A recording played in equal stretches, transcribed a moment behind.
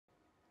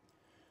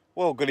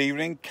Well, good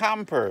evening,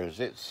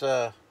 campers. It's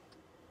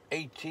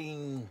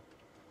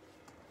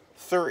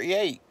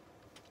 1838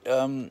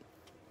 on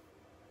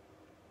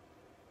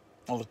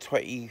the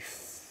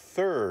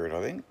 23rd,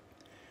 I think.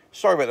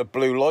 Sorry about the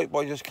blue light, but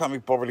I just can't be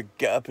bothered to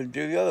get up and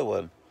do the other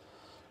one.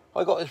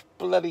 I got this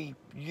bloody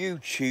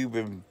YouTube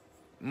and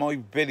my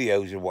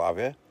videos and what have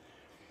you.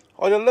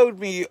 I don't know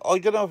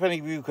if any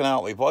of you can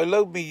help me, but I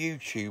load my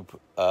YouTube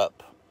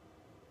up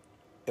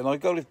and I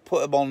go to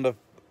put them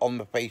on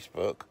the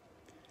Facebook,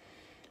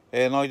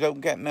 and I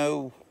don't get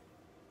no.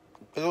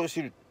 I don't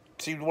seem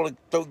to want to.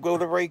 Don't go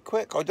there very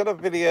quick. I did a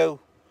video.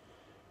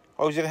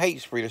 I was in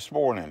Hastesbury this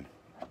morning.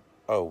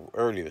 Oh,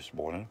 early this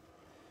morning,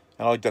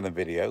 and I done a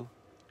video,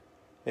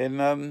 and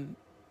done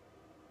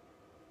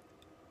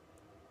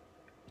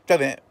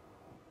it,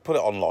 put it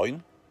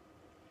online,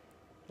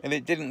 and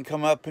it didn't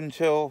come up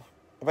until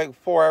about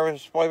 5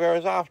 hours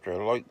after,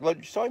 like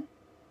lunchtime.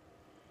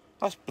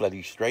 That's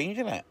bloody strange,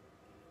 isn't it?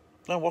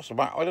 I don't know what's the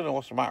matter. I don't know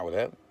what's the matter with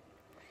it.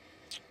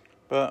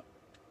 But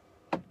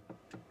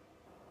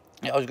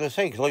yeah, I was going to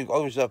say, because I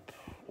was up,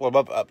 well,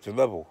 I'm up to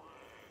level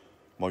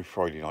my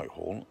Friday night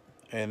haunt,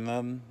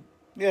 and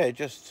yeah,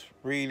 just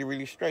really,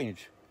 really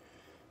strange.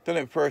 Done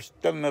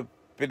the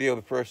video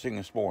the first thing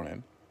this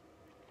morning,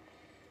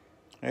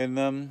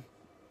 and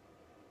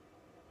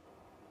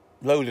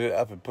loaded it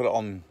up and put it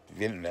on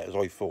the internet as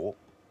I thought,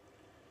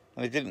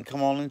 and it didn't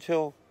come on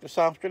until this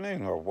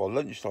afternoon, or well,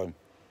 lunchtime.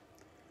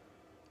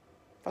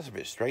 That's a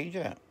bit strange,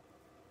 isn't it?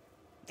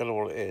 Don't know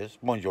what it is.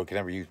 Mind you, I can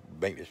never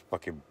make this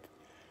fucking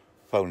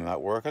phone and that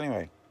work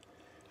anyway.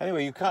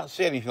 Anyway, you can't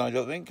see anything, I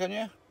don't think, can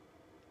you?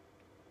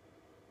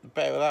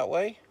 Better that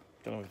way.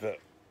 Don't know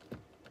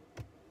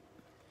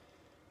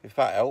if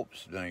that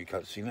helps. No, you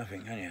can't see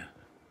nothing, can you?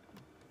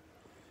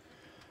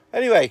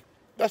 Anyway,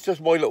 that's just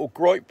my little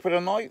gripe for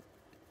the night.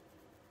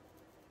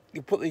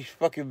 You put these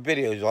fucking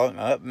videos on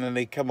up, and then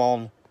they come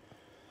on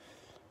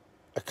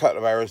a couple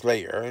of hours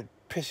later. It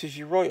pisses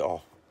you right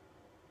off.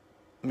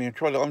 I mean,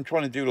 I'm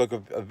trying to do like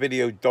a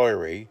video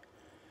diary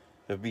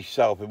of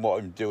myself and what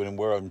I'm doing and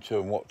where I'm to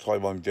and what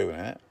time I'm doing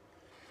it.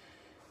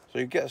 So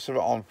you get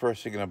something on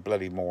first thing in the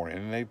bloody morning,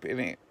 and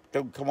it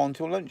don't come on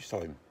till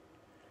lunchtime.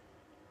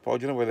 But I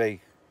don't know whether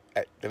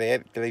do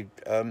they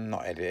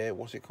not edit it?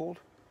 What's it called?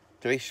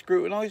 Do they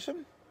scrutinise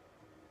them?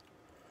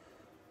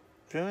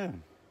 I don't know.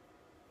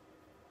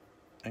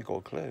 Ain't got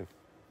a clue.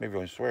 Maybe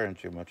I'm swearing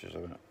too much or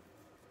something.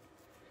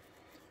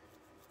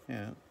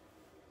 Yeah.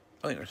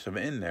 I think there's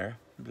something in there.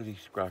 Bloody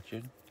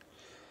scratching.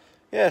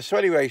 Yeah, so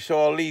anyway,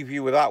 so I'll leave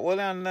you with that one,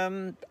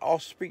 and I'll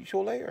speak to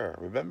you later.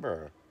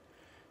 Remember,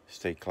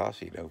 stay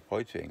classy, no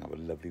fighting. Have a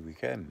lovely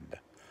weekend.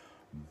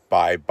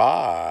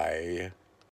 Bye-bye.